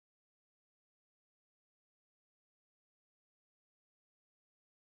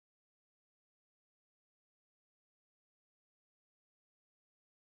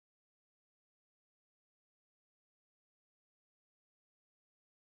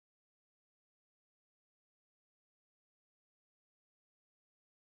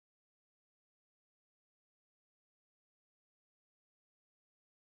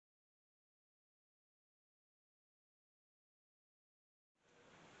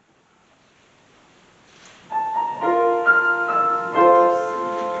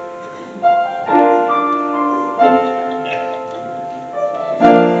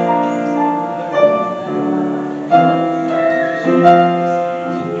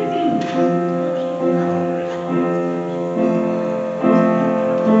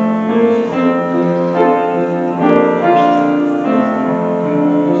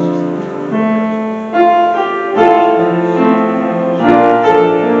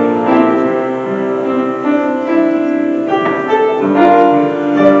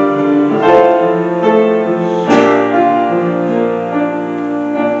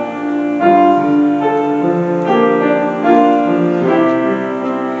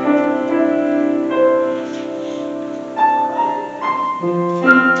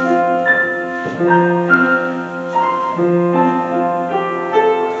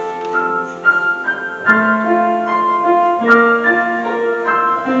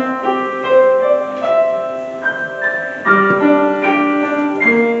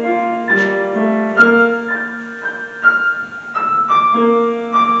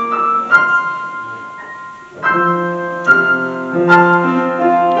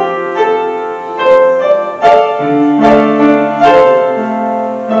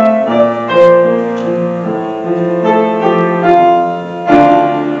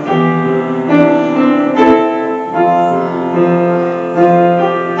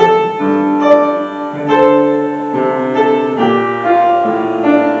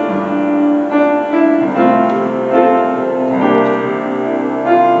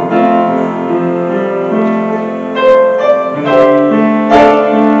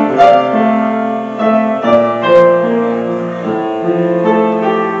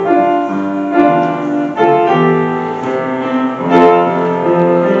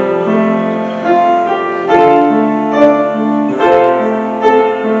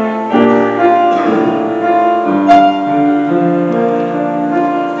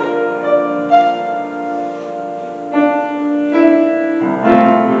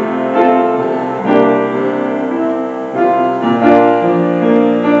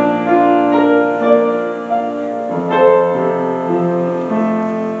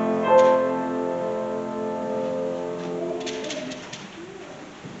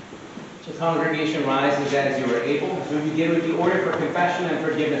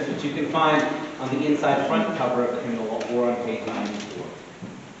lyrics, which you can find on the inside front cover of the hymnal or on page 94.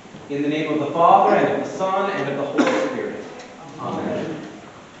 In the name of the Father, and of the Son, and of the Holy Spirit. Amen.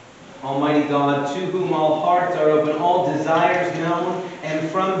 Almighty God, to whom all hearts are open, all desires known, and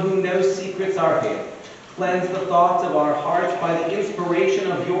from whom no secrets are hid, cleanse the thoughts of our hearts by the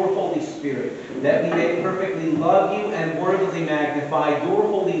inspiration of your Holy Spirit, that we may perfectly love you and worthily magnify your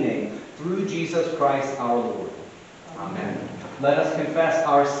holy name, through Jesus Christ our Lord. Amen. Let us confess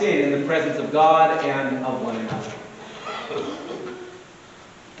our sin in the presence of God and of one another.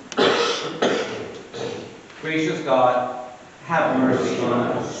 Gracious God, have mercy on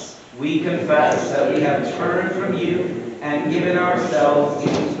us. We confess that we have turned from you and given ourselves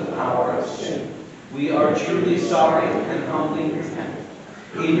into the power of sin. We are truly sorry and humbly repent.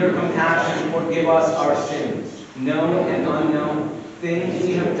 In your compassion, forgive us our sins, known and unknown, things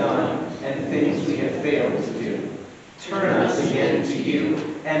we have done and things we have failed to do. Turn us again to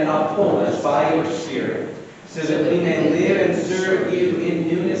you and uphold us by your Spirit, so that we may live and serve you in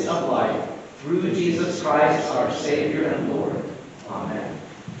newness of life, through Jesus Christ, our Savior and Lord. Amen.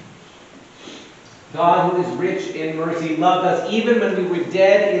 God, who is rich in mercy, loved us even when we were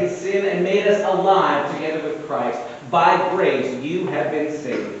dead in sin and made us alive together with Christ. By grace you have been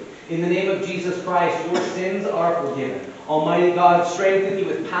saved. In the name of Jesus Christ, your sins are forgiven. Almighty God, strengthen you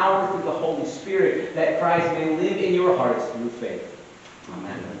with power through the Holy Spirit, that Christ may live in your hearts through faith.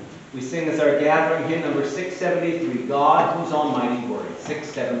 Amen. We sing as our gathering hymn number 673, God whose almighty word.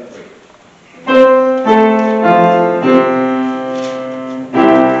 673.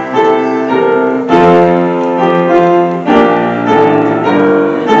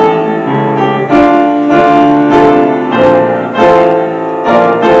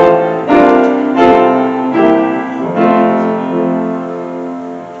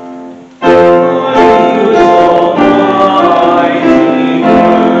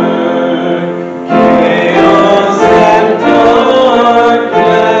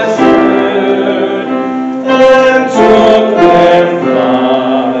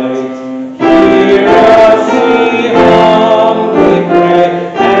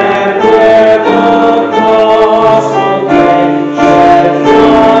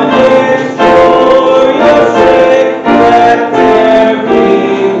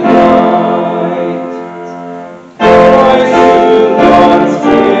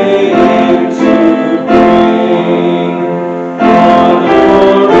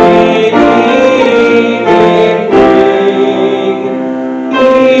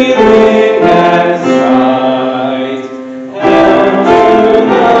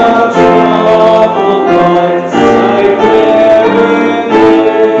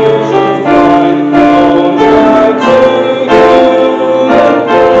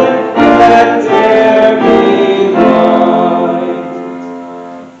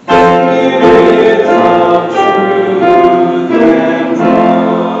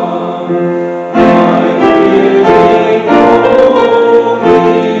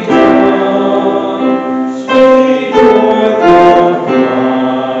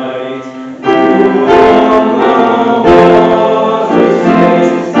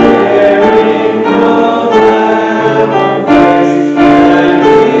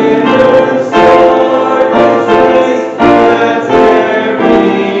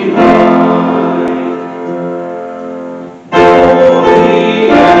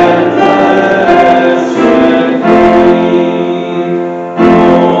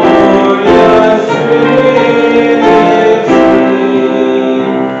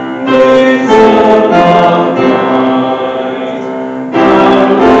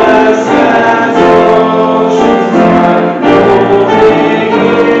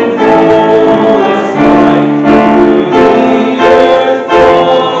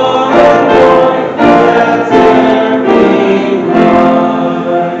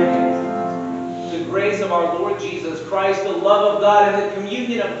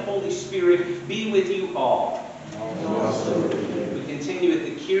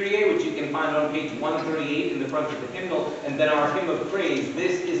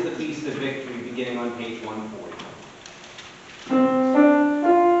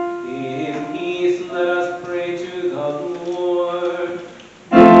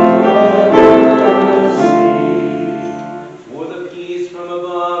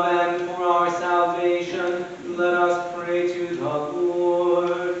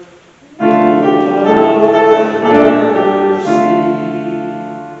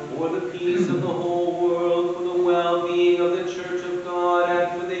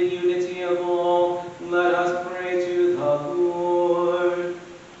 Let us pray.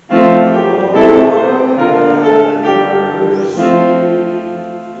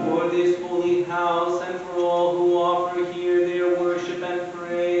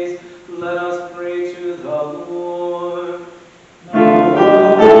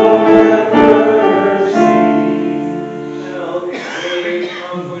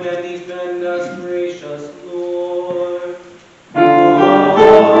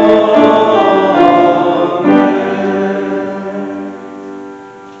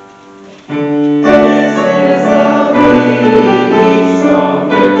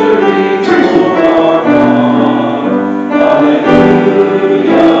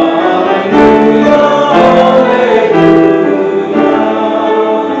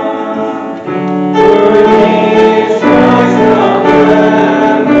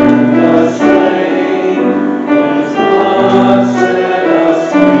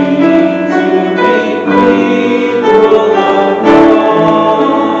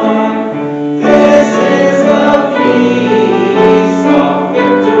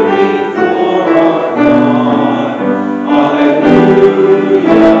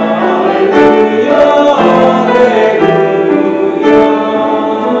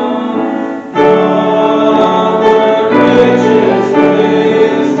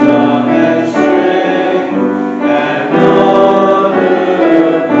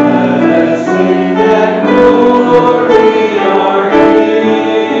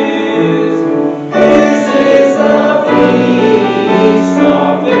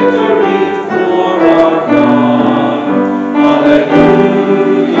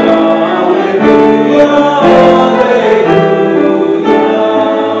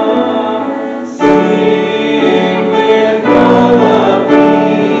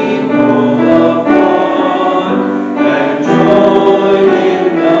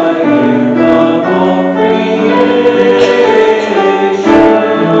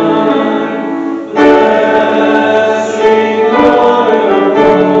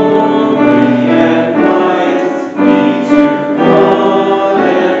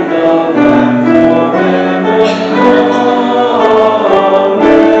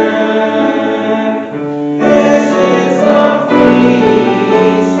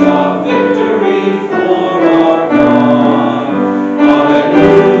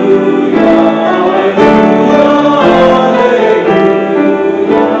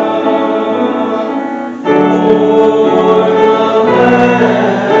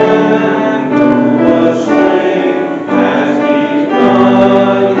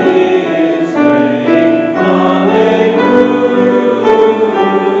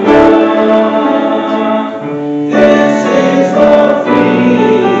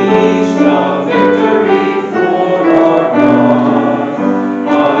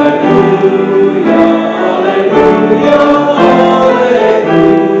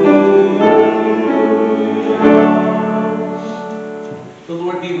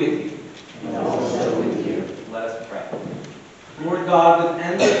 with you. And also with you. Let us pray. Lord God, with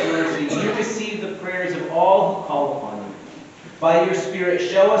endless mercy, you receive the prayers of all who call upon you. By your Spirit,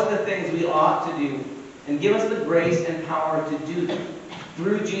 show us the things we ought to do, and give us the grace and power to do them.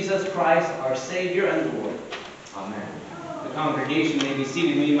 Through Jesus Christ, our Savior and Lord. Amen. The congregation may be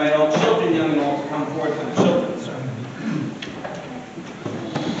seated. We invite all children, young and old, to come forward for the children's sermon.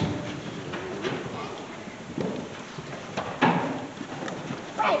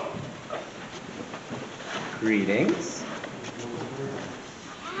 Greetings.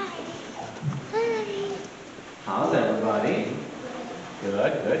 How's everybody?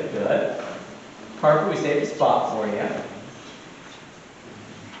 Good, good, good. Harper, we saved a spot for you.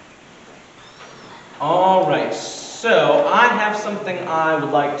 All right, so I have something I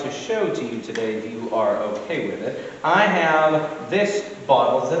would like to show to you today, if you are okay with it. I have this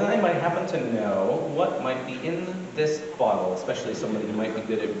bottle. Does anybody happen to know what might be in this bottle, especially somebody who might be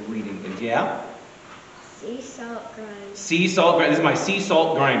good at reading things? Yeah? Sea salt grinder. Sea salt grinder. This is my sea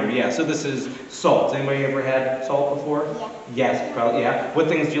salt grinder. Yeah, so this is salt. Anybody ever had salt before? Yeah. Yes, probably, yeah. What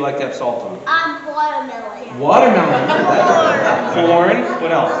things do you like to have salt on? Watermelon. Watermelon. Corn.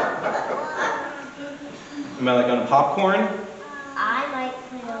 What else? Am I like on popcorn? I might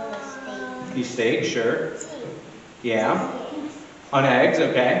put on a steak. You steak, sure. Yeah. On eggs,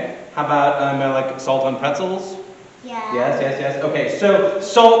 okay. How about, am I like salt on pretzels? Yeah. Yes. Okay, so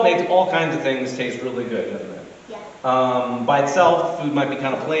salt makes all kinds of things taste really good, doesn't it? Yeah. By itself, food might be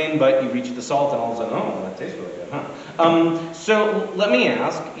kind of plain, but you reach the salt and all of a sudden, oh, that tastes really good, huh? So let me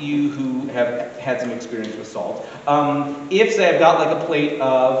ask you who have had some experience with salt. If, say, I've got like a plate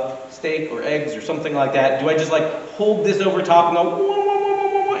of steak or eggs or something like that, do I just like hold this over top and go, wah, wah,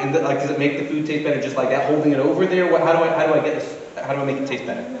 wah, wah, and like, does it make the food taste better just like that, holding it over there? How do I get this? How do I make it taste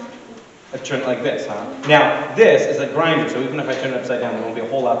better? I turn it like this, huh? Now, this is a grinder, so even if I turn it upside down, there won't be a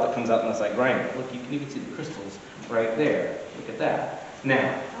whole lot that comes out unless I grind it. Look, you can even see the crystals right there. Look at that.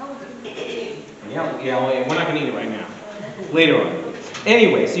 Now, yeah, we're not going to eat it right now. Later on.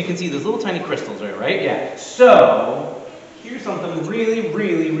 Anyway, so you can see those little tiny crystals right? Yeah. So, here's something really,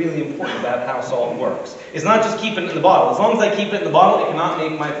 really, really important about how salt works. It's not just keeping it in the bottle. As long as I keep it in the bottle, it cannot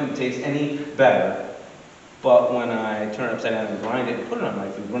make my food taste any better. But when I turn it upside down and grind it and put it on my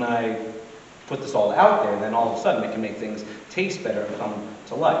food, when I put the salt out there, then all of a sudden it can make things taste better and come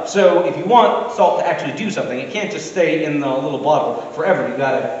to life. So if you want salt to actually do something, it can't just stay in the little bottle forever. You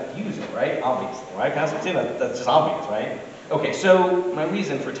gotta use it, right? Obviously, right, Pastor Tim? That's just obvious, right? Okay, so my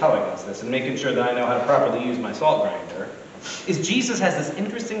reason for telling us this and making sure that I know how to properly use my salt grinder is Jesus has this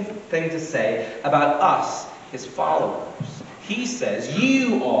interesting thing to say about us, his followers. He says,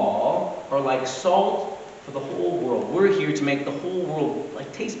 you all are like salt for the whole world. We're here to make the whole world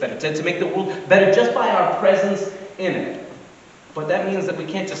like taste better, to make the world better just by our presence in it. But that means that we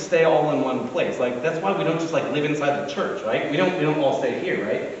can't just stay all in one place. Like, that's why we don't just like live inside the church, right? We don't all stay here,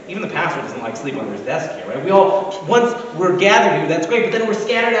 right? Even the pastor doesn't like sleep under his desk here, right? We all, once we're gathered here, that's great, but then we're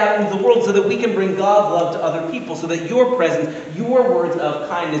scattered out into the world so that we can bring God's love to other people, so that your presence, your words of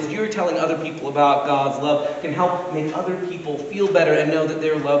kindness, your telling other people about God's love can help make other people feel better and know that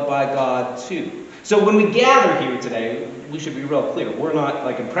they're loved by God too. So when we gather here today, we should be real clear. We're not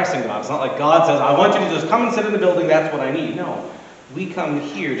like impressing God. It's not like God says, I want you to just come and sit in the building, that's what I need. No. We come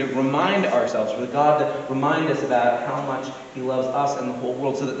here to remind ourselves, for God to remind us about how much he loves us and the whole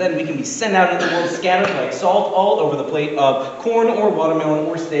world, so that then we can be sent out into the world scattered like salt all over the plate of corn or watermelon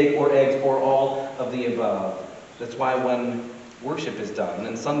or steak or eggs or all of the above. That's why when worship is done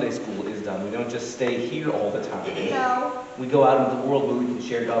and Sunday school is done, we don't just stay here all the time. No. We go out into the world where we can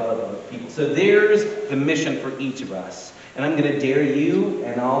share God's love with other people. So there's the mission for each of us. And I'm going to dare you,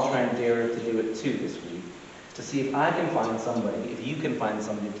 and I'll try and dare to do it too this week, to see if I can find somebody, if you can find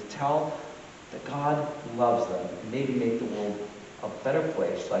somebody to tell that God loves them, and maybe make the world a better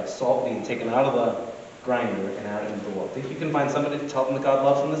place, like salt being taken out of the grinder and out into the world. Think you can find somebody to tell them that God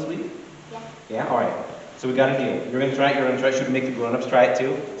loves them this week? Yeah. Yeah? All right. So we got a deal. You're going to try it, you're going to try it. Should we make the grown-ups try it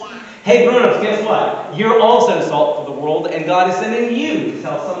too? Yeah. Hey grown-ups, guess what? You're also salt for the world, and God is sending you to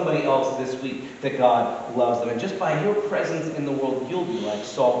tell somebody else this week that God loves them. And just by your presence in the world, you'll be like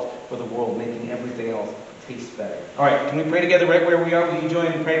salt for the world, making everything else taste better. All right, can we pray together right where we are? Will you join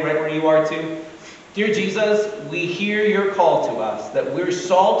and pray right where you are too? Dear Jesus, we hear your call to us that we're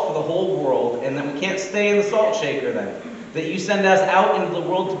salt for the whole world and that we can't stay in the salt shaker then. That you send us out into the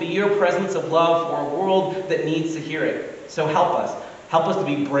world to be your presence of love for a world that needs to hear it. So help us. Help us to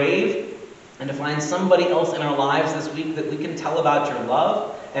be brave and to find somebody else in our lives this week that we can tell about your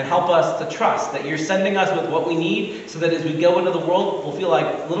love, and help us to trust that you're sending us with what we need so that as we go into the world, we'll feel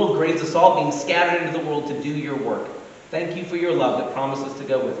like little grains of salt being scattered into the world to do your work. Thank you for your love that promises to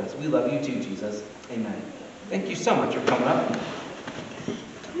go with us. We love you too, Jesus. Amen. Thank you so much for coming up.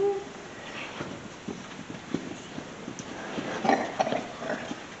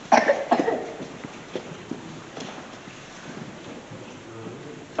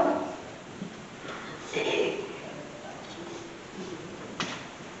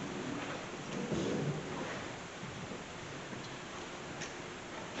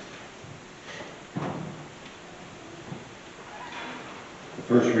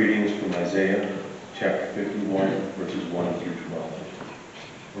 The first reading is from Isaiah chapter 51, verses 1 through 12.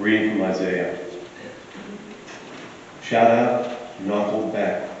 A reading from Isaiah. Shout out, do not hold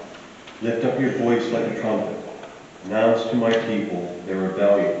back. Lift up your voice like a trumpet. Announce to my people their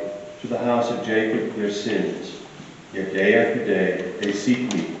rebellion, to the house of Jacob their sins. Yet day after day they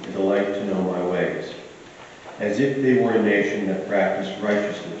seek me and delight to know my ways, as if they were a nation that practiced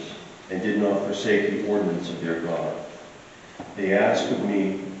righteousness and did not forsake the ordinance of their God. They ask of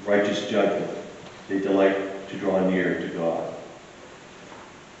me righteous judgment. They delight to draw near to God.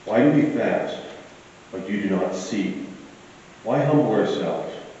 Why do we fast, but you do not see? Why humble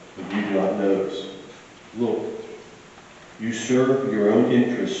ourselves, but you do not notice? Look, you serve your own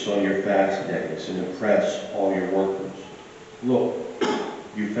interests on your fast days and oppress all your workers. Look,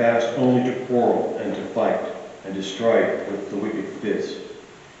 you fast only to quarrel and to fight and to strike with the wicked fist.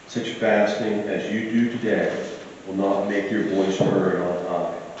 Such fasting as you do today will not make your voice heard on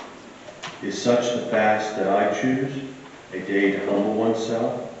high. Is such the fast that I choose, a day to humble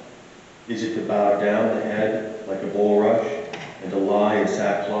oneself? Is it to bow down the head like a bulrush and to lie in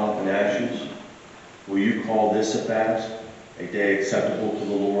sackcloth and ashes? Will you call this a fast, a day acceptable to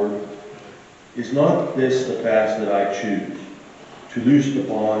the Lord? Is not this the fast that I choose, to loose the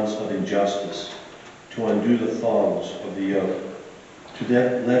bonds of injustice, to undo the thongs of the yoke, to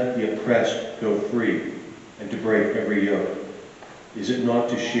let the oppressed go free, and to break every yoke? Is it not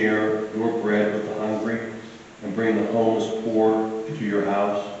to share your bread with the hungry and bring the homeless poor to your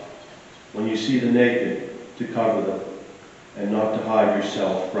house? When you see the naked, to cover them, and not to hide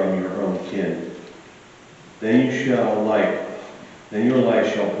yourself from your own kin. Then your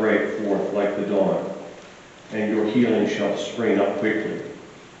light shall break forth like the dawn, and your healing shall spring up quickly.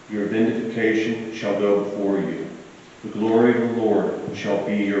 Your vindication shall go before you. The glory of the Lord shall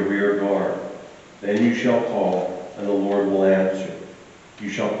be your rear guard. Then you shall call, and the Lord will answer. You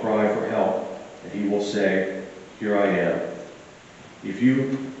shall cry for help, and he will say, Here I am. If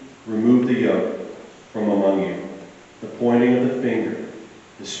you remove the yoke from among you, the pointing of the finger,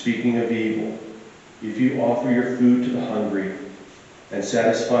 the speaking of evil, if you offer your food to the hungry and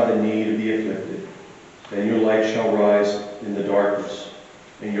satisfy the need of the afflicted, then your light shall rise in the darkness,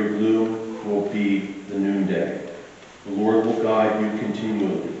 and your gloom will be the noonday. The Lord will guide you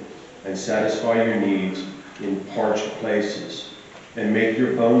continually and satisfy your needs in parched places, and make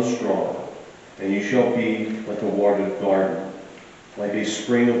your bones strong, and you shall be like a watered garden, like a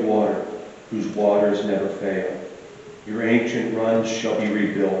spring of water whose waters never fail. Your ancient runs shall be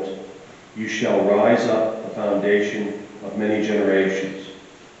rebuilt. You shall rise up the foundation of many generations.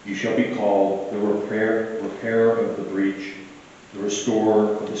 You shall be called the repairer of the breach, the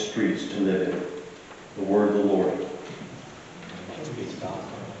restorer of the streets to live in. The word of the Lord.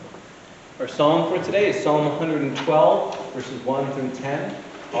 Our psalm for today is Psalm 112, verses 1 through 10.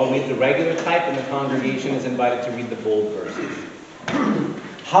 I'll read the regular type, and the congregation is invited to read the bold verses.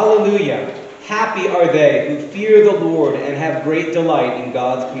 Hallelujah! Happy are they who fear the Lord and have great delight in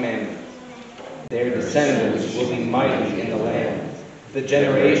God's commandments. Their descendants will be mighty in the land. The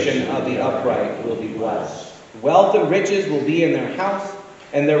generation of the upright will be blessed. Wealth and riches will be in their house,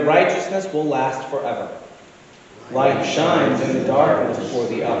 and their righteousness will last forever. Light shines in the darkness for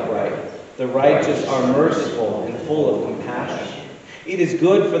the upright. The righteous are merciful and full of compassion. It is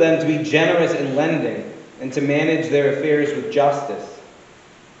good for them to be generous in lending and to manage their affairs with justice.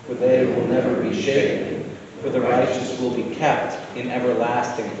 For they will never be shaken, for the righteous will be kept in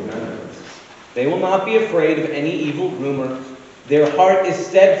everlasting remembrance. They will not be afraid of any evil rumor. Their heart is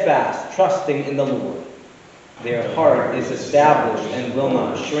steadfast, trusting in the Lord. Their heart is established and will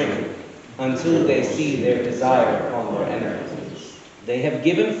not shrink until they see their desire upon their enemies. They have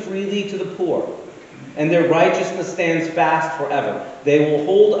given freely to the poor, and their righteousness stands fast forever. They will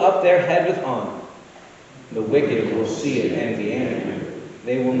hold up their head with honor. The wicked will see it and be angry.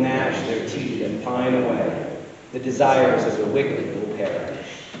 They will gnash their teeth and pine away. The desires of the wicked will perish.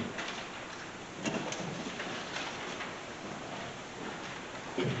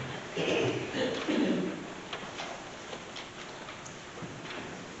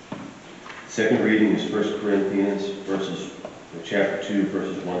 Second reading is 1 Corinthians chapter 2,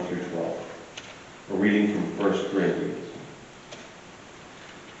 verses 1 through 12. A reading from 1 Corinthians.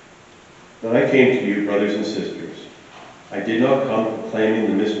 When I came to you, brothers and sisters, I did not come proclaiming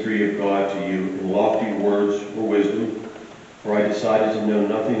the mystery of God to you in lofty words or wisdom, for I decided to know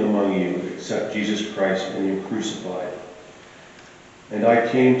nothing among you except Jesus Christ and Him crucified. And I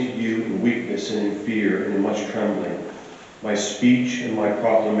came to you in weakness and in fear and in much trembling. My speech and my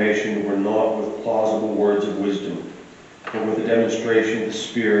proclamation were not with plausible words of wisdom, but with a demonstration of the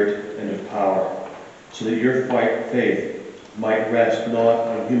Spirit and of power, so that your faith might rest not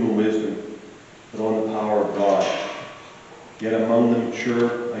on human wisdom, but on the power of God. Yet among the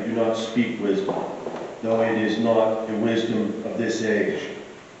mature I do not speak wisdom, though it is not a wisdom of this age,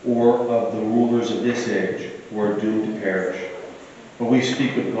 or of the rulers of this age, who are doomed to perish. But we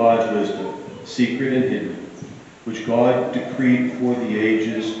speak of God's wisdom, secret and hidden, which God decreed before the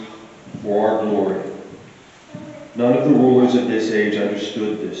ages for our glory. None of the rulers of this age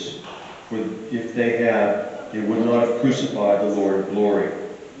understood this, for if they had, they would not have crucified the Lord of glory.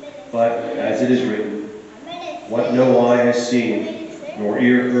 But, as it is written, what no eye has seen, nor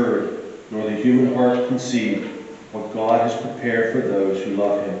ear heard, nor the human heart conceived, what God has prepared for those who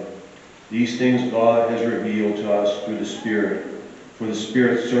love Him. These things God has revealed to us through the Spirit, for the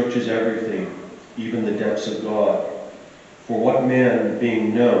Spirit searches everything, even the depths of God. For what man,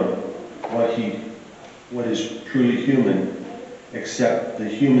 being known, what is truly human, except the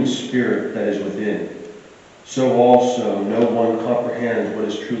human spirit that is within? So also no one comprehends what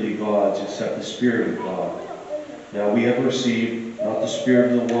is truly God's, except the Spirit of God. Now we have received not the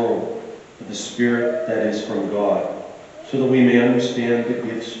spirit of the world, but the Spirit that is from God, so that we may understand the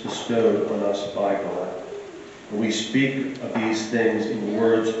gifts bestowed on us by God. And we speak of these things in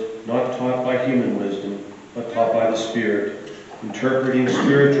words not taught by human wisdom, but taught by the Spirit, interpreting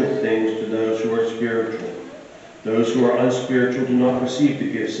spiritual things to those who are spiritual. Those who are unspiritual do not receive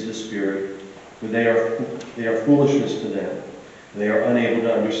the gifts of the Spirit, for they are foolishness to them, and they are unable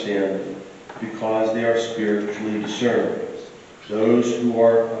to understand them, because they are spiritually discerned. Those who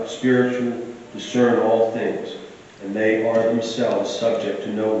are spiritual discern all things, and they are themselves subject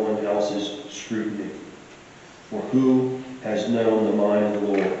to no one else's scrutiny. For who has known the mind of the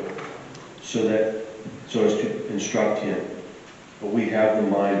Lord, so as to instruct him? But we have the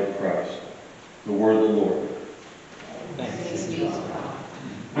mind of Christ. The word of the Lord. Thanks be to God.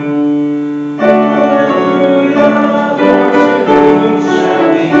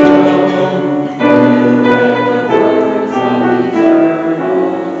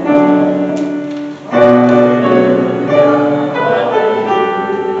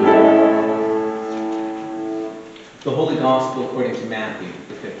 The Holy Gospel according to Matthew,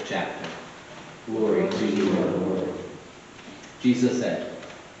 the 5th chapter. Glory to you, O Lord. Jesus said,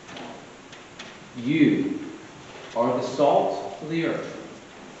 "You are the salt of the earth.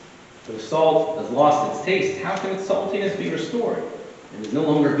 But if salt has lost its taste, how can its saltiness be restored? It is no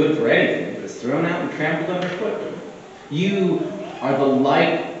longer good for anything, but is thrown out and trampled underfoot. You are the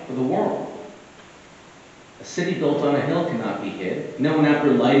light of the world. A city built on a hill cannot be hid. No one,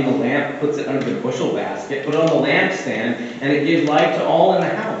 after lighting a lamp, puts it under the bushel basket, but on the lampstand, and it gives light to all in the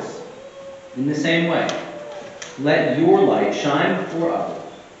house. In the same way, let your light shine before others,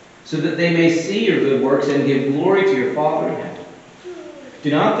 so that they may see your good works and give glory to your Father in heaven. Do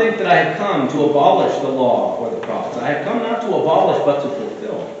not think that I have come to abolish the law or the prophets. I have come not to abolish, but to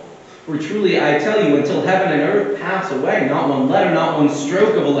fulfill. For truly I tell you, until heaven and earth pass away, not one letter, not one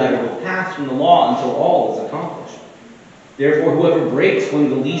stroke of a letter will pass from the law until all is accomplished. Therefore, whoever breaks one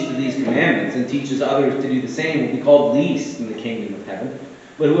of the least of these commandments and teaches others to do the same will be called least in the kingdom of heaven.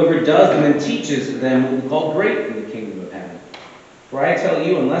 But whoever does them and teaches them will be called great in the kingdom of heaven. For I tell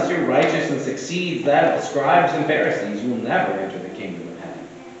you, unless your righteousness exceeds that of the scribes and Pharisees, you will never enter the kingdom of heaven."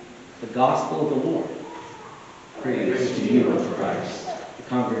 The Gospel of the Lord. Praise to you, O Christ. The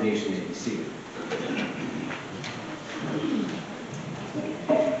congregation may be seated.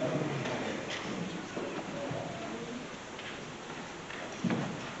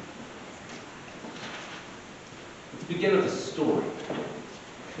 Let's begin with a story.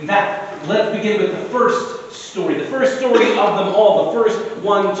 In fact, let's begin with the first story of them all, the first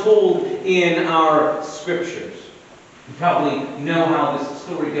one told in our scriptures. You probably know how this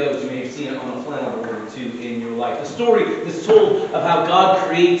story goes. You may have seen it on a flannel board or two in your life. The story is told of how God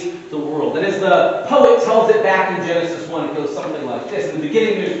creates the world. And as the poet tells it back in Genesis 1, it goes something like this. In the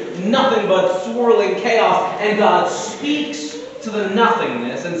beginning, there's nothing but swirling chaos, and God speaks to the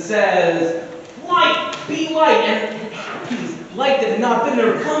nothingness and says, "Light, be light." And happens. Light that had not been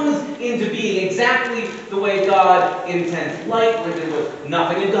there comes into being exactly the way God intends. Light where there was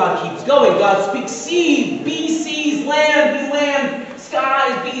nothing, and God keeps going. God speaks, "Seed, be seas, land, be land."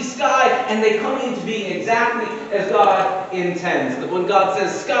 skies be sky, and they come into being exactly as God intends. That when God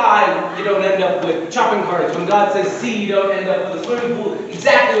says sky, you don't end up with shopping carts. When God says sea, you don't end up with a swimming pool.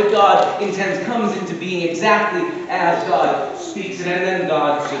 Exactly what God intends comes into being exactly as God speaks it, and then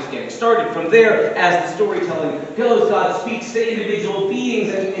God's just getting started. From there, as the storytelling goes, God speaks to individual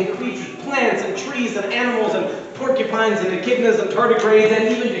beings and creatures, plants and trees and animals and porcupines and echidnas and tardigrades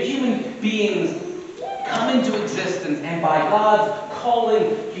and even to human beings come into existence. And by God's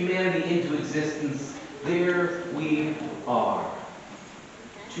calling humanity into existence, there we are.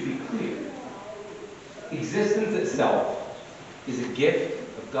 To be clear, existence itself is a gift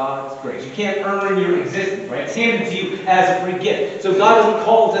of God's grace. You can't earn your existence, right? It's handed to you as a free gift. So God doesn't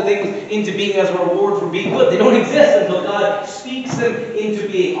call to things into being as a reward for being good. They don't exist until God speaks them into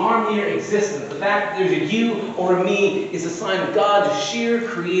being. Our mere existence, the fact that there's a you or a me, is a sign of God's sheer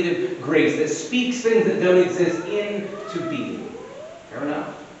creative grace that speaks things that don't exist into being. Fair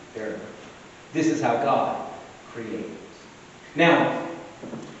enough? Fair enough. This is how God creates. Now,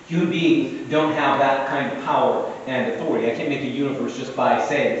 human beings don't have that kind of power and authority. I can't make a universe just by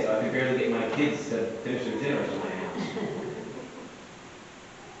saying so. I can barely get my kids to finish their dinners in my house.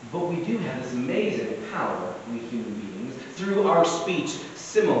 But we do have this amazing power, we human beings, through our speech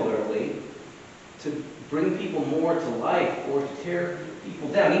similarly, to bring people more to life or to tear people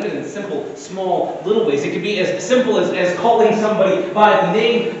down, even in simple, small, little ways. It could be as simple as calling somebody by the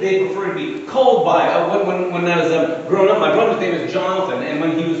name they prefer to be called by. When I was growing up, my brother's name is Jonathan, and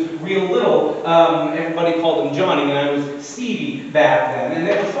when he was real little, everybody called him Johnny, and I was Stevie back then. And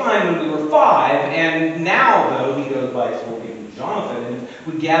that was fine when we were 5, and now, though, he goes by his full name, Jonathan, and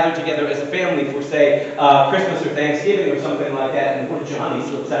we gather together as a family for, say, Christmas or Thanksgiving or something like that, and poor Johnny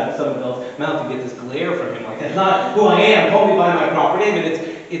slips out of someone else's mouth to get this glare from him like that. It's not who I am, call me by my proper name.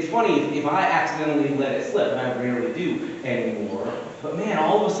 And it's funny if I accidentally let it slip, and I rarely do anymore. But man,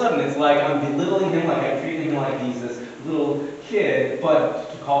 all of a sudden it's like I'm belittling him, like I'm treating him like he's this little kid.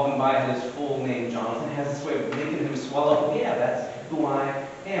 But to call him by his full name, Jonathan, has this way of making him swallow, yeah, that's who I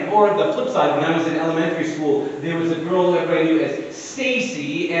am. Or the flip side, when I was in elementary school, there was a girl everybody knew as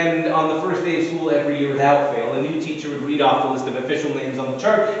Stacy, and on the first day of school every year without fail, a new teacher would read off the list of official names on the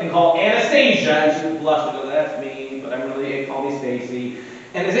chart and call Anastasia, and she would blush and go, that's me, but I'm really, call me Stacy.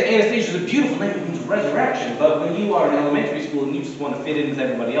 And Anastasia is a beautiful name, it means resurrection, but when you are in elementary school and you just want to fit in with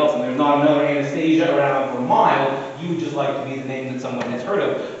everybody else and there's not another Anastasia around for a mile, you would just like to be the name that someone has heard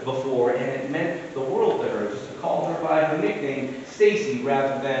of before, and it meant the world to her just to call her by her nickname, Stacy,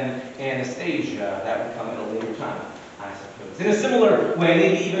 rather than Anastasia. That would come at a later time, I suppose. In a similar way,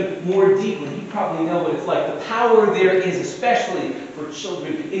 maybe even more deeply, you probably know what it's like. The power there is, especially for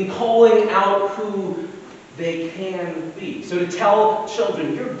children, in calling out who they can be. So to tell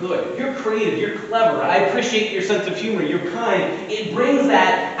children, you're good, you're creative, you're clever, I appreciate your sense of humor, you're kind, it brings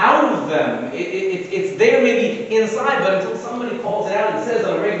that out of them. It's there maybe inside, but until somebody calls it out and says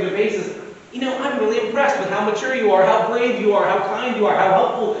on a regular basis, you know, I'm really impressed with how mature you are, how brave you are, how kind you are, how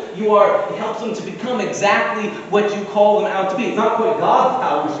helpful you are. It helps them to become exactly what you call them out to be. It's not quite God's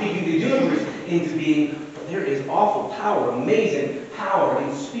power speaking the universe into being, but there is awful power, amazing power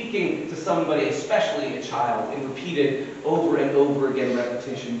in speaking to somebody, especially a child, in repeated over and over again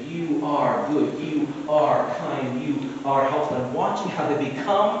repetition. You are good, you are kind, you are helpful. And watching how they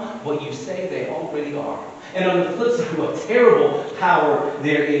become what you say they already are. And on the flip side, what terrible power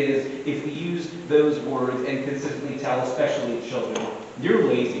there is if we use those words and consistently tell, especially children, you're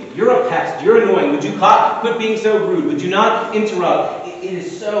lazy, you're a pest, you're annoying, would you quit being so rude, would you not interrupt? It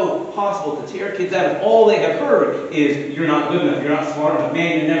is so possible to tear kids out if all they have heard is, you're not good enough, you're not smart enough,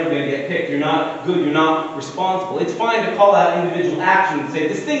 man, you're never going to get picked, you're not good, you're not responsible. It's fine to call out individual action and say,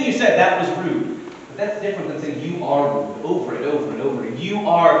 this thing you said, that was rude. But that's different than saying, you are rude, over and over and over, and you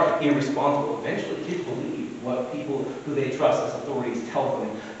are irresponsible. Eventually, kids believe what people who they trust as authorities tell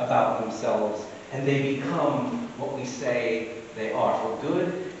them about themselves, and they become what we say they are, for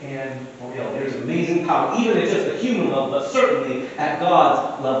good and for ill. There's amazing power, even at just a human level, but certainly at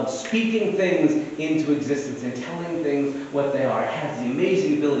God's level, speaking things into existence and telling things what they are. It has the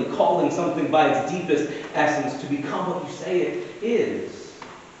amazing ability, calling something by its deepest essence to become what you say it is.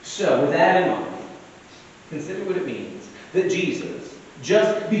 So, with that in mind, consider what it means that Jesus,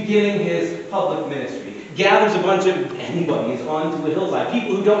 just beginning his public ministry, gathers a bunch of anybody's onto a hillside.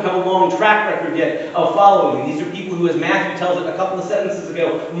 People who don't have a long track record yet of following. These are people who, as Matthew tells it a couple of sentences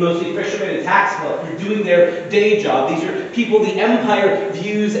ago, were mostly fishermen and tax collectors doing their day job. These are people the empire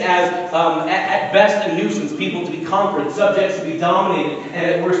views as, at best, a nuisance. People to be conquered, subjects to be dominated, and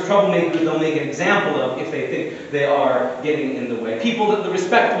at worst troublemakers they'll make an example of if they think they are getting in the way. People that the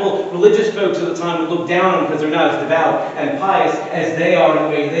respectable religious folks of the time would look down on because they're not as devout and pious as they are in the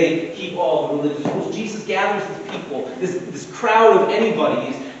way they keep all the religious rules. Jesus gathers these people, this crowd of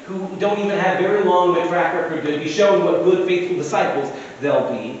anybody's who don't even have very long of a track record to be shown what good, faithful disciples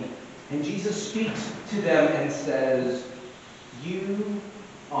they'll be. And Jesus speaks to them and says, you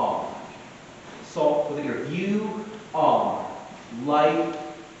are salt for the earth. You are light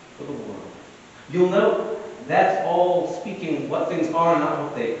for the world. You'll note that's all speaking what things are, not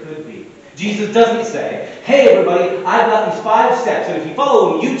what they could be. Jesus doesn't say, hey everybody, I've got these 5 steps, and if you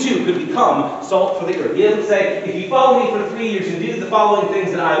follow them, you too could become salt for the earth. He doesn't say, if you follow me for 3 years and do the following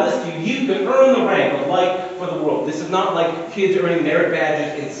things that I list to you, you could earn the rank of light for the world. This is not like kids earning merit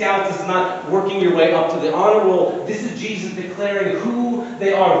badges in Scouts. This is not working your way up to the honor roll. This is Jesus declaring who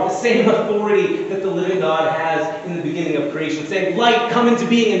they are with the same authority that the living God has in the beginning of creation, saying, light, come into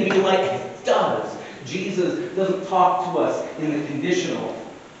being and be light. It does. Jesus doesn't talk to us in the conditional,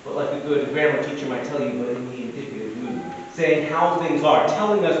 but like a good grammar teacher might tell you, but in the indicative mood, saying how things are,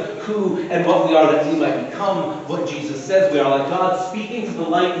 telling us who and what we are, that we might become what Jesus says we are, like God speaking to the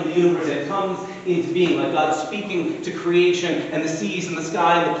light in the universe that comes into being, like God speaking to creation and the seas and the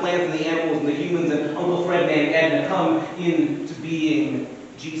sky and the plants and the animals and the humans and Uncle Fred and Aunt Edna come into being.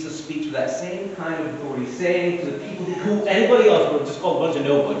 Jesus speaks with that same kind of authority, saying to the people who anybody else would have just called a bunch of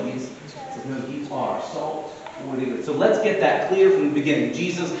nobodies, says, no, you are salt. So let's get that clear from the beginning.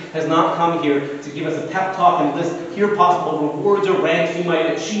 Jesus has not come here to give us a pep talk and list here possible rewards or ranks you might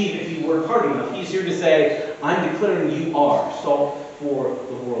achieve if you work hard enough. He's here to say, I'm declaring you are salt for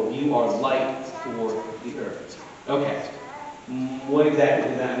the world. You are light for the earth. Okay. What exactly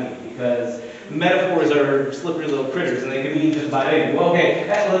does that mean? Because metaphors are slippery little critters and they can mean just about anything. Well, okay,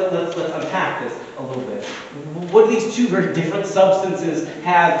 let's unpack this a little bit. What do these two very different substances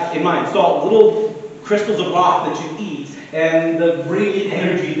have in mind? Salt, little crystals of rock that you eat, and the radiant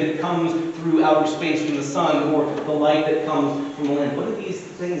energy that comes through outer space from the sun, or the light that comes from the land. What do these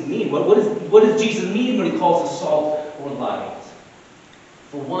things mean? What does Jesus mean when he calls us salt or light?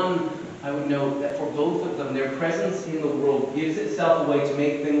 For one, I would note that for both of them, their presence in the world gives itself away to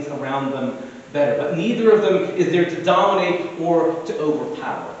make things around them better. But neither of them is there to dominate or to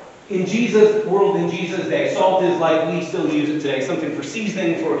overpower. In Jesus' world, in Jesus' day, salt is like we still use it today, something for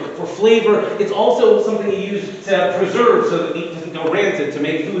seasoning, for flavor. It's also something you use to preserve so that meat doesn't go rancid, to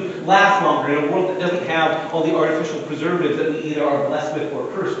make food last longer in a world that doesn't have all the artificial preservatives that we either are blessed with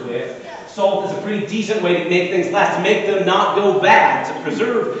or cursed with. Salt is a pretty decent way to make things last, to make them not go bad, to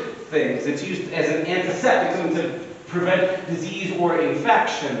preserve things. It's used as an antiseptic, something to prevent disease or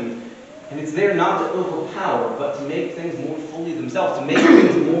infection. And it's there not to overpower, but to make things more fully themselves, to make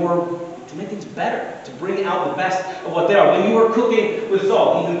things better, to bring out the best of what they are. When you are cooking with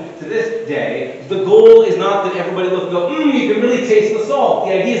salt, even to this day, the goal is not that everybody look and go, you can really taste the salt.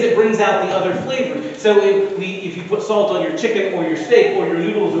 The idea is it brings out the other flavors. So if you put salt on your chicken or your steak or your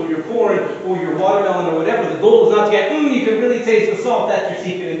noodles or your corn or your watermelon or whatever, the goal is not to get, you can really taste the salt, that's your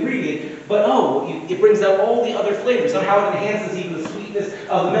secret ingredient. But it brings out all the other flavors. Somehow it enhances even the sweetness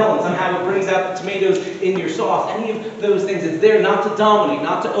of the melon. Somehow it brings out the tomatoes in your sauce. Any of those things, it's there not to dominate,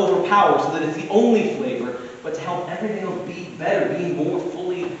 not to overpower, so that it's the only flavor, but to help everything else be better, be more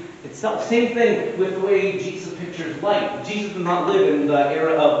fully itself. Same thing with the way Jesus pictures light. Jesus did not live in the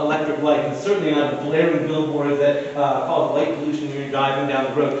era of electric light, and certainly not the blaring billboards that cause light pollution when you're driving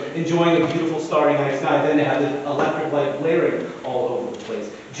down the road, enjoying a beautiful starry night sky, then to have the electric light blaring all over the place.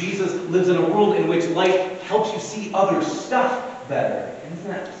 Jesus lives in a world in which light helps you see other stuff better. And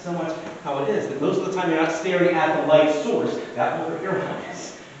isn't that so much how it is? That most of the time you're not staring at the light source. That will hurt your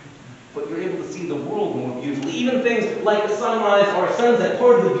eyes. But you're able to see the world more beautifully. Even things like the sunrise or sunset,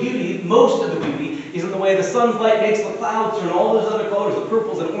 part of the beauty, most of the beauty, is in the way the sun's light makes the clouds turn all those other colors, the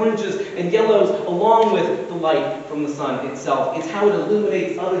purples and oranges and yellows, along with the light from the sun itself. It's how it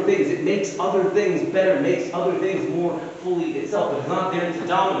illuminates other things. It makes other things better, makes other things more fully itself. But it's not there to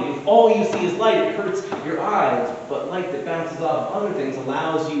dominate. If all you see is light, it hurts your eyes. But light that bounces off other things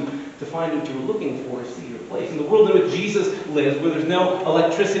allows you to find what you were looking for, to see your place. In the world in which Jesus lives, where there's no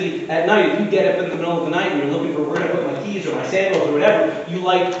electricity at night, if you get up in the middle of the night and you're looking for where to put my keys or my sandals or whatever, you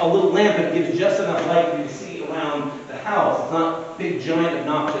light a little lamp that gives just enough light for you to see around the house. It's not big, giant,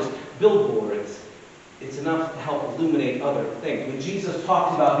 obnoxious billboards. It's enough to help illuminate other things. When Jesus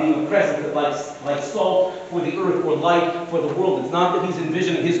talks about being a presence that like salt for the earth or light for the world, it's not that he's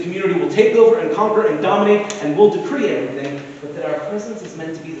envisioning his community will take over and conquer and dominate and will decree everything, but that our presence is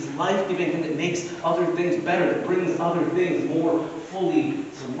meant to be this life-giving thing that makes other things better, that brings other things more fully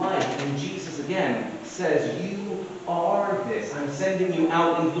to life. And Jesus, again, says, you are this. I'm sending you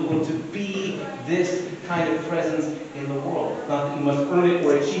out into the world to be this kind of presence in the world. Not that you must earn it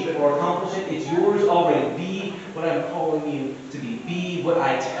or achieve it or accomplish it. It's yours already. Be what I'm calling you to be. Be what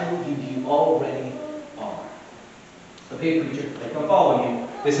I tell you already are. Okay, preacher, I'm following you.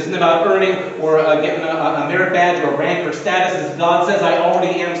 This isn't about earning or getting a merit badge or a rank or status. As God says, I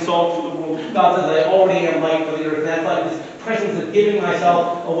already am salt for the world. God says, I already am light for the earth. And that's like this presence of giving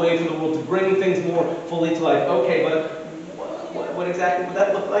myself away for the world to bring things more fully to life. Okay, but what exactly would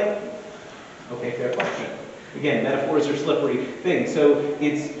that look like? Okay, fair question. Again, metaphors are slippery things, so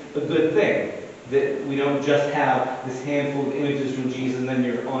it's a good thing that we don't just have this handful of images from Jesus and then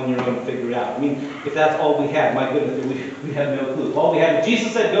you're on your own to figure it out. I mean, if that's all we had, my goodness, we have no clue. If all we had, if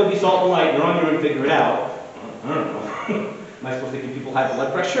Jesus said, go be salt and light, you're on your own to figure it out, I don't know. Am I supposed to give people high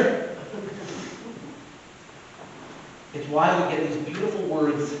blood pressure? It's why we get these beautiful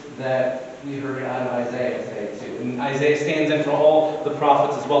words that we heard out of Isaiah say too. And Isaiah stands in for all the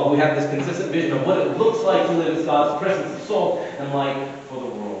prophets as well, who have this consistent vision of what it looks like to live as God's presence of salt and light for the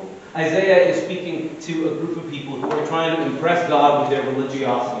world. Isaiah is speaking to a group of people who are trying to impress God with their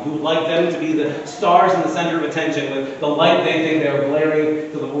religiosity, who would like them to be the stars in the center of attention, with the light they think they are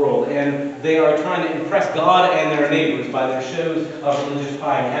glaring to the world. And they are trying to impress God and their neighbors by their shows of religious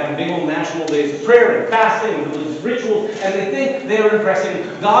piety, having big old national days of prayer and fasting and religious rituals, and they think they are impressing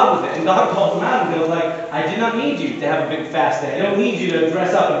God with it. And God calls them out and goes like, I do not need you to have a big fast day. I don't need you to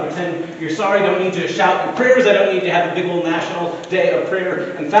dress up and pretend you're sorry. I don't need you to shout your prayers. I don't need you to have a big old national day of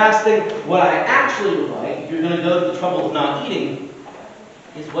prayer and fasting. What I actually would like, if you're going to go to the trouble of not eating,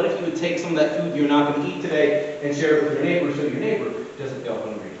 is what if you would take some of that food you're not going to eat today and share it with your neighbor so your neighbor doesn't go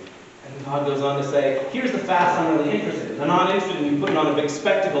hungry. And God goes on to say, here's the fast I'm really interested in. I'm not interested in you putting on a big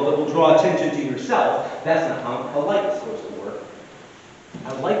spectacle that will draw attention to yourself. That's not how a light is supposed to work.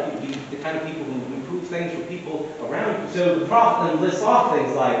 I'd like you to be the kind of people who improve things for people around you. So the prophet then lists off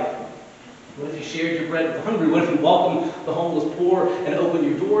things like, what if you shared your bread with the hungry? What if you welcomed the homeless poor and opened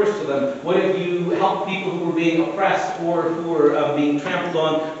your doors to them? What if you helped people who were being oppressed or who were being trampled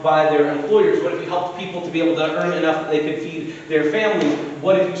on by their employers? What if you helped people to be able to earn enough that they could feed their families?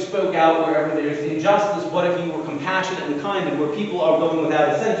 What if you spoke out wherever there's injustice? What if you were compassionate and kind, and where people are going without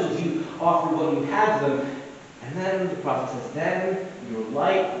essentials, you offered what you had to them? And then the prophet says, then your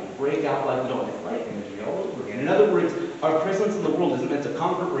light will break out like the dawn. It's light imagery all over again. In other words, our presence in the world isn't meant to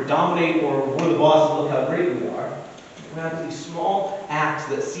comfort or dominate or one of the bosses, look how great we are. We're having these small acts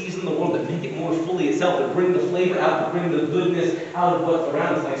that season the world, that make it more fully itself, that bring the flavor out, that bring the goodness out of what's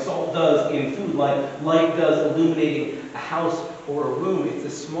around us, like salt does in food, like light does illuminating a house or a room. It's a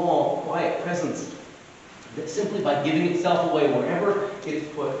small, quiet presence that simply by giving itself away wherever it's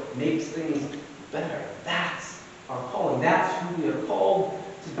put makes things better. That's our calling. That's who we are called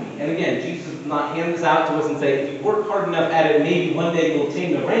to be. And again, Jesus does not hand this out to us and say, if you work hard enough at it, maybe one day you'll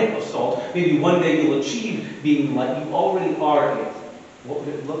attain the rank of salt. Maybe one day you'll achieve being light. You already are it. What would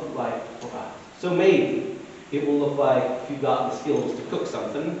it look like for us? So maybe it will look like if you've got the skills to cook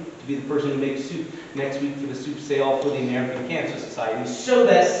something, to be the person who makes soup next week for the soup sale for the American Cancer Society, so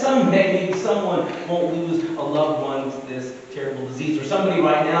that someday maybe someone won't lose a loved one to this terrible disease. Or somebody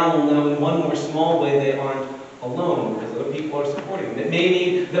right now will know in one more small way they aren't alone because other people are supporting them. It may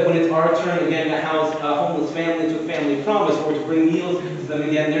mean that when it's our turn again to house a homeless family to a family promise or to bring meals to them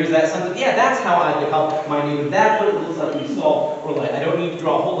again, there's that sense of, yeah, that's how I could help my neighbor. That's what it looks like to be salt or light. I don't need to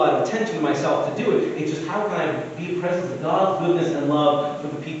draw a whole lot of attention to myself to do it. It's just how can I be a presence of God's goodness and love for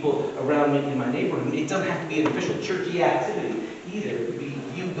the people around me in my neighborhood. It doesn't have to be an official churchy activity either. It could be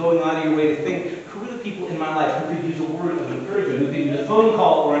you going out of your way to think, who are the people in my life who could use a word of encouragement, who could use a phone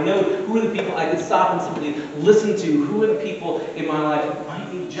call or a note? Who are the people I could stop and simply listen to? Who are the people in my life who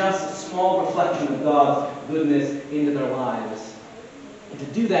might need just a small reflection of God's goodness into their lives? And to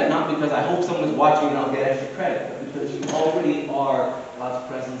do that not because I hope someone's watching and I'll get extra credit, but because you already are God's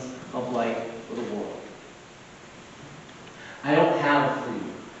presence of light for the world. I don't have for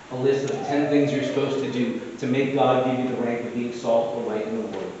you a list of 10 things you're supposed to do to make God give you the rank of being salt or light in the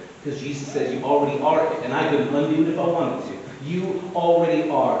world. Because Jesus says you already are it, and I couldn't undo it if I wanted to. You already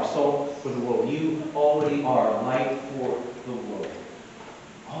are salt for the world. You already are light for the world.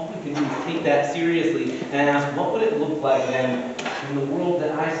 All we can do is take that seriously and ask, what would it look like then in the world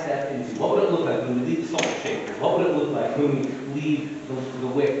that I step into? What would it look like when we leave the salt shaker? What would it look like when we leave the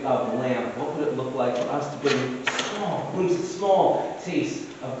wick of the lamp? What would it look like for us to bring small taste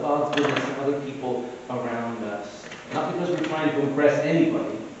of God's goodness to other people around us? Not because we're trying to impress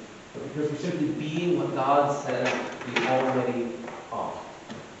anybody, but because we're simply being what God says we already are.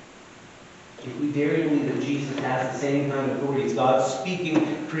 If we dare to believe that Jesus has the same kind of authority as God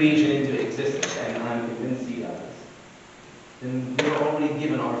speaking creation into existence, and I'm convinced he does, then we're already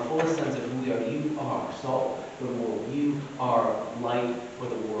given our fullest sense of who we are. You are salt for the world. You are light for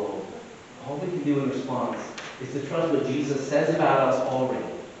the world. All we can do in response is to trust what Jesus says about us already,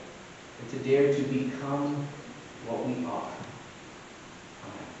 and to dare to become what we are.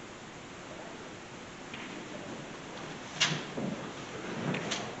 Amen.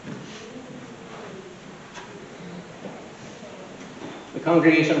 The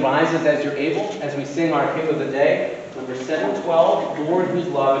congregation rises as you're able as we sing our hymn of the day, number 712, Lord whose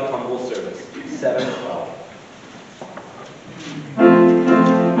love and humble service. 712.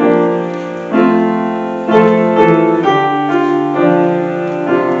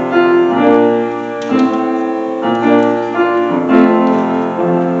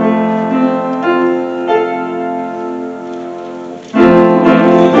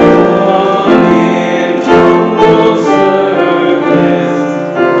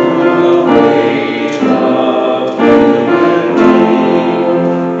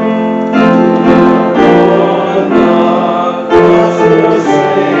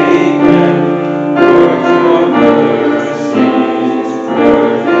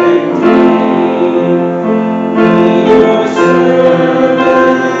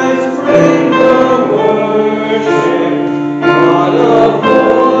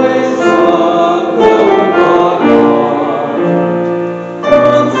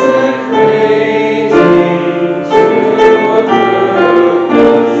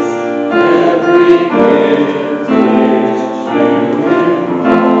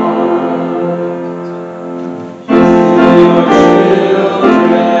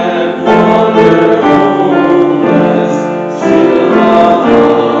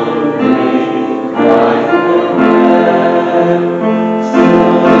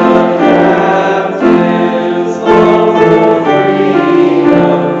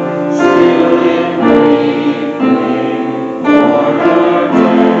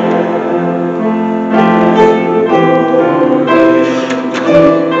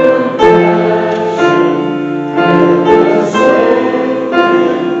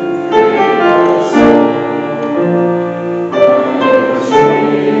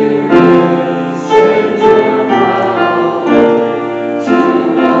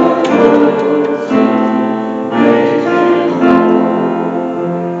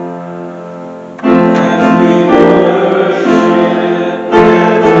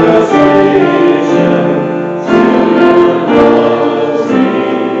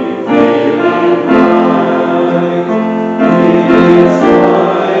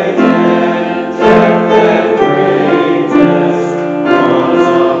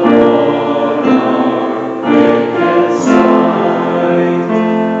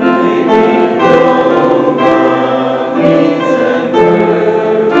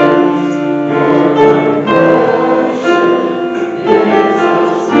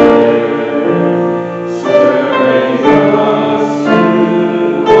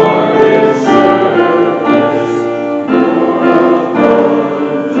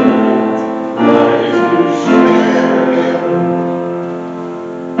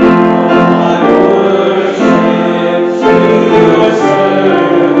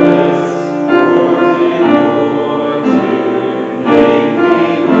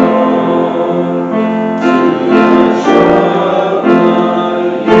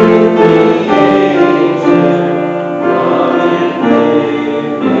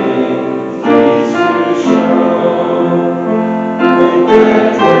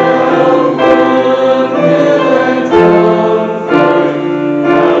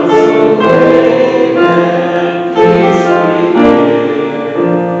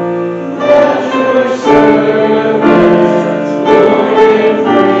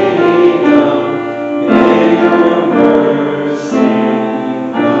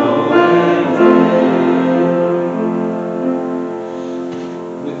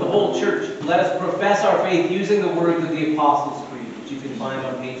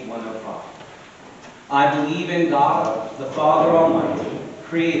 I believe in God, the Father Almighty,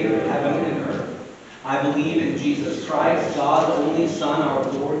 creator of heaven and earth. I believe in Jesus Christ, God, the only Son, our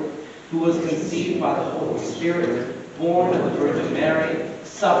Lord, who was conceived by the Holy Spirit, born of the Virgin Mary,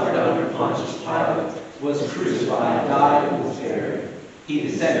 suffered under Pontius Pilate, was crucified, died, and was buried. He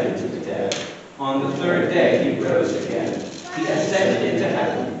descended to the dead. On the third day he rose again. He ascended into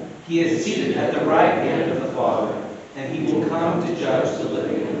heaven. He is seated at the right hand of the Father, and he will come to judge the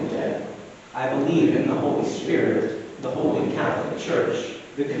living and the dead. I believe in the Holy Spirit, the Holy Catholic Church,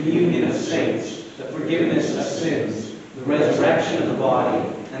 the communion of saints, the forgiveness of sins, the resurrection of the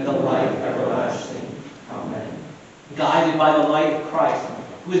body, and the life everlasting. Amen. Guided by the light of Christ,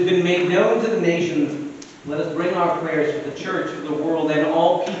 who has been made known to the nations Let us bring our prayers for the church, for the world, and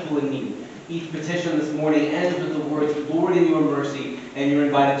all people in need. Each petition this morning ends with the words, Lord, in your mercy, and you're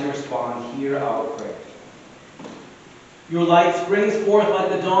invited to respond. Hear our prayer. Your light springs forth like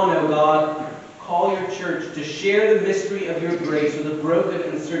the dawn, O God. Call your church to share the mystery of your grace with a broken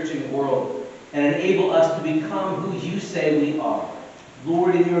and searching world, and enable us to become who you say we are.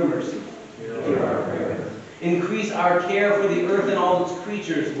 Lord, in your mercy, hear our prayer. Increase our care for the earth and all its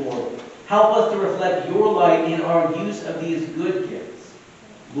creatures, Lord. Help us to reflect your light in our use of these good gifts.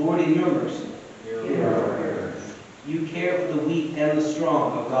 Lord, in your mercy, hear our prayers. You care for the weak and the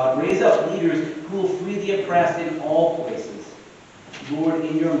strong, O God. Raise up leaders who will free the oppressed in all places. Lord,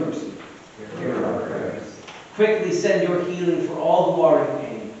 in your mercy, hear our prayers. Quickly send your healing for all who are in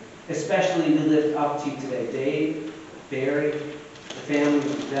pain. Especially we lift up to you today Dave, Barry, the families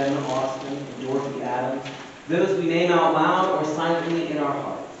of Ben Austin and Dorothy Adams, those we name out loud or silently in our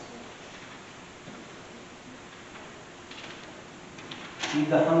hearts. Feed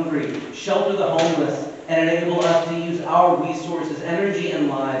the hungry, shelter the homeless, and enable us to use our resources, energy, and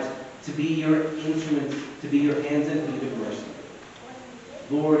lives to be your instruments, to be your hands and feet of mercy.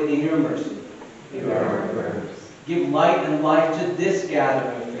 Lord, in your mercy, hear our prayers. Give light and life to this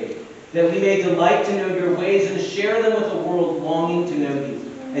gathering of faith, that we may delight to know your ways and share them with a world longing to know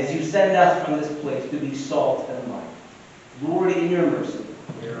you, as you send us from this place to be salt and light. Lord, in your mercy,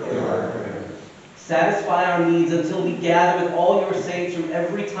 hear our prayers. Satisfy our needs until we gather with all your saints from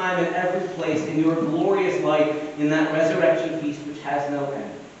every time and every place in your glorious light in that resurrection feast which has no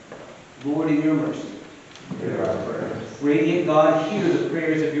end. Lord, in your mercy, hear our prayers. Radiant God, hear the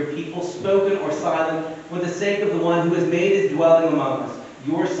prayers of your people, spoken or silent, for the sake of the one who has made his dwelling among us,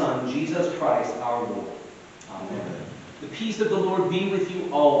 your Son, Jesus Christ, our Lord. Amen. The peace of the Lord be with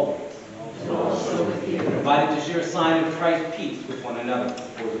you always. And also with you. You're invited to share a sign of Christ's peace with one another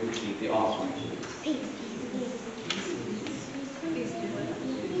before we receive the offering. Peace.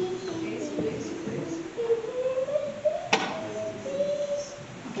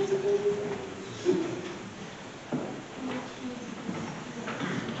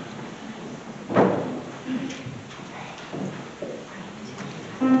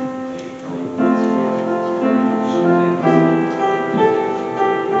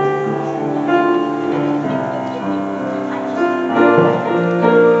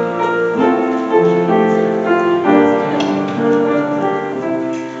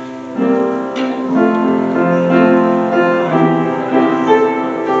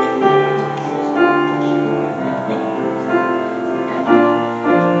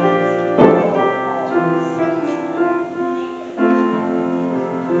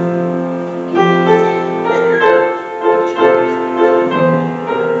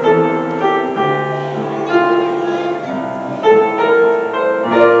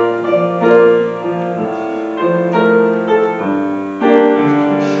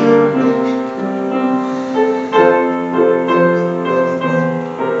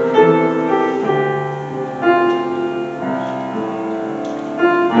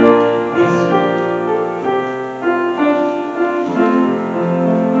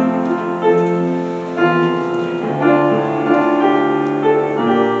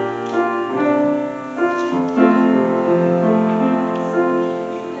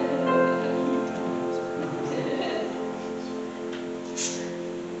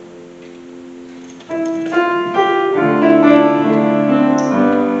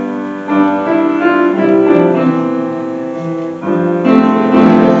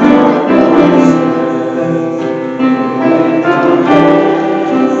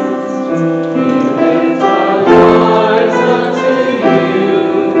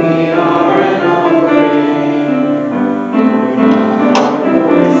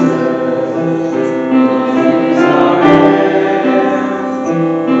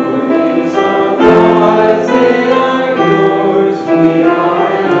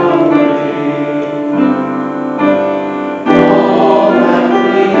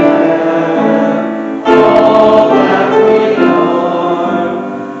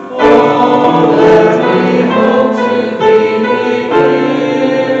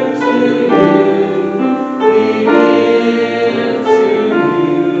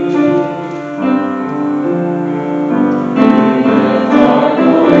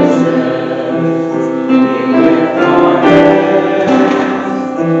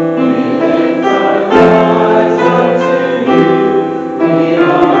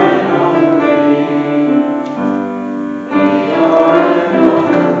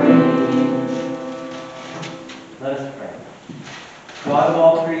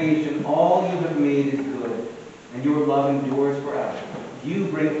 and your love endures forever. You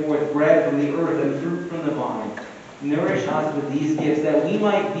bring forth bread from the earth and fruit from from the vine. Nourish us with these gifts that we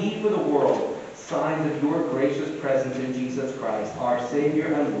might be for the world signs of your gracious presence in Jesus Christ, our Savior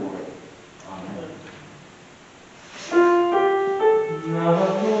and Lord. Amen. The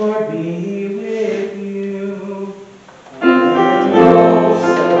Lord be with you. And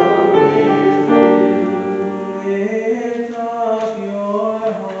also with you. Lift up your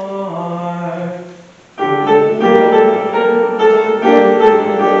heart.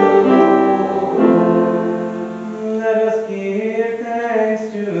 Let us give thanks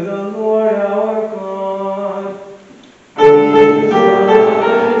to the Lord our God. It is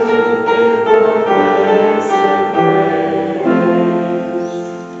right to give thanks and praise.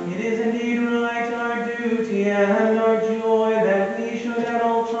 It is indeed right, our duty and our joy, that we should at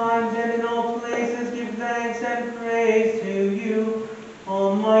all times and in all places give thanks and praise to you,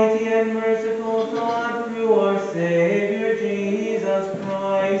 Almighty and merciful God, through our Savior Jesus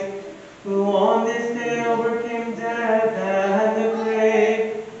Christ, who on this day overcame death and the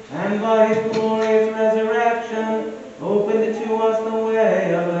grave, and by his glorious resurrection opened to us the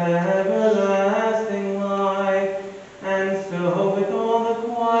way of everlasting life. And so with all the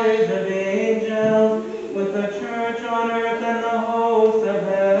choirs of angels, with the church on earth and the hosts of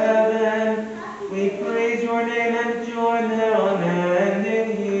heaven, we praise your name and join their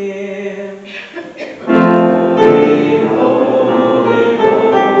unending hymn. Holy, holy,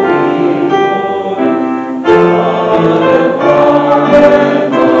 holy, Lord, God of power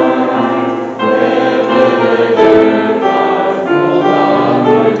and might, heaven and earth are full of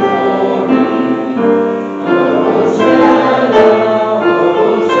your glory. Hosanna,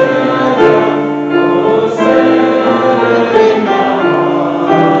 Hosanna, Hosanna in the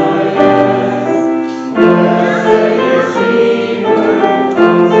highest. Blessed is he who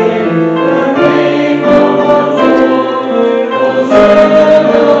comes in the name of the Lord. Hosanna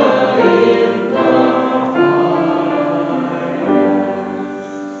in the highest.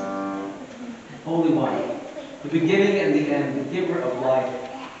 Holy One, the beginning and the end, the giver of life,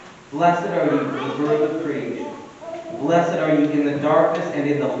 blessed are you from the birth of creation. Blessed are you in the darkness and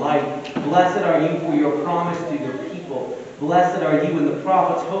in the light. Blessed are you for your promise to your people. Blessed are you in the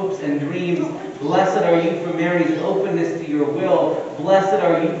prophet's hopes and dreams. Blessed are you for Mary's openness to your will. Blessed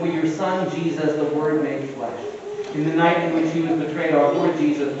are you for your Son, Jesus, the Word made flesh. In the night in which he was betrayed, our Lord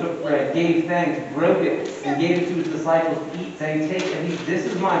Jesus took bread, gave thanks, broke it, and gave it to his disciples to eat, saying, "Take and eat. This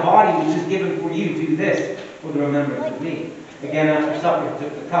is my body, which is given for you. Do this for the remembrance of me." Again, after supper, he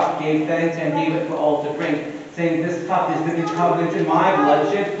took the cup, gave thanks, and gave it for all to drink, saying, "This cup is the new covenant in my blood,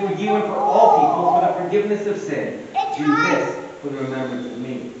 shed for you and for all people for the forgiveness of sin. Do this for the remembrance of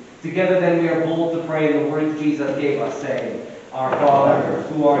me." Together then we are bold to pray in the words Jesus gave us, saying, "Our Father,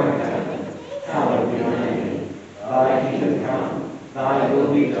 who art in heaven, hallowed be your name. Thy kingdom come, thy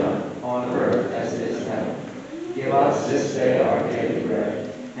will be done, on earth as it is in heaven. Give us this day our daily bread,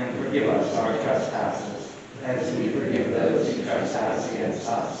 and forgive us our trespasses, as we forgive those who trespass against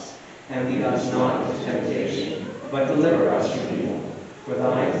us. And lead us not into temptation, but deliver us from evil. For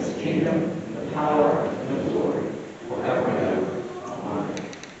thine is the kingdom, and the power, and the glory, forever and ever. Amen."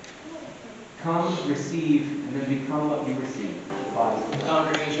 Come, receive, and then become what you receive. The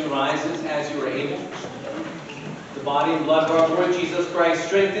congregation rises as you are able. The body and blood of our Lord Jesus Christ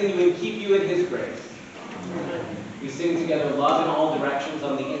strengthen you and keep you in his grace. We sing together Love in All Directions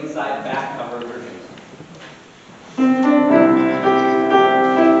on the inside back cover of your hymn.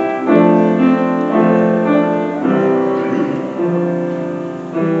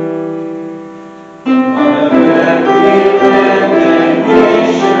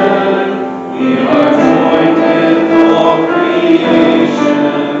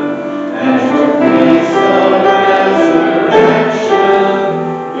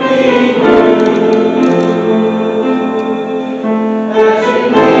 As you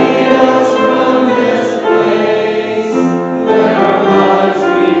lead us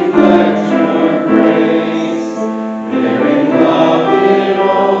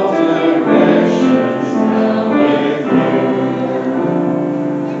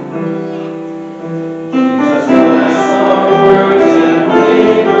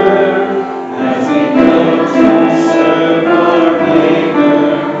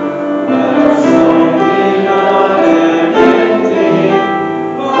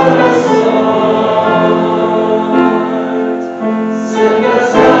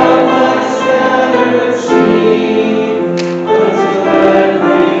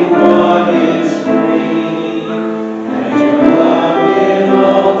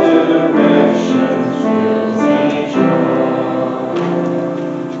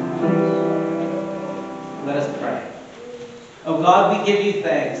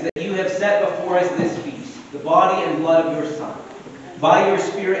body and blood of your Son. By your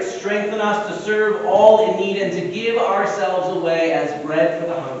Spirit, strengthen us to serve all in need and to give ourselves away as bread for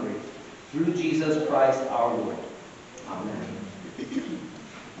the hungry. Through Jesus Christ our Lord. Amen.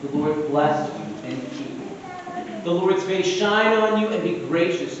 The Lord bless you and keep you. The Lord's face shine on you and be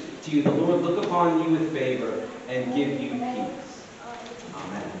gracious to you. The Lord look upon you with favor and give you peace.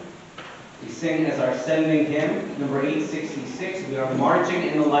 Amen. We sing as our sending hymn, number 866. We are marching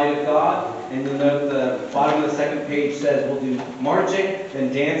in the light of God. And you'll note the bottom of the second page says we'll do marching,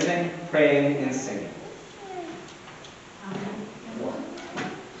 then dancing, praying, and singing.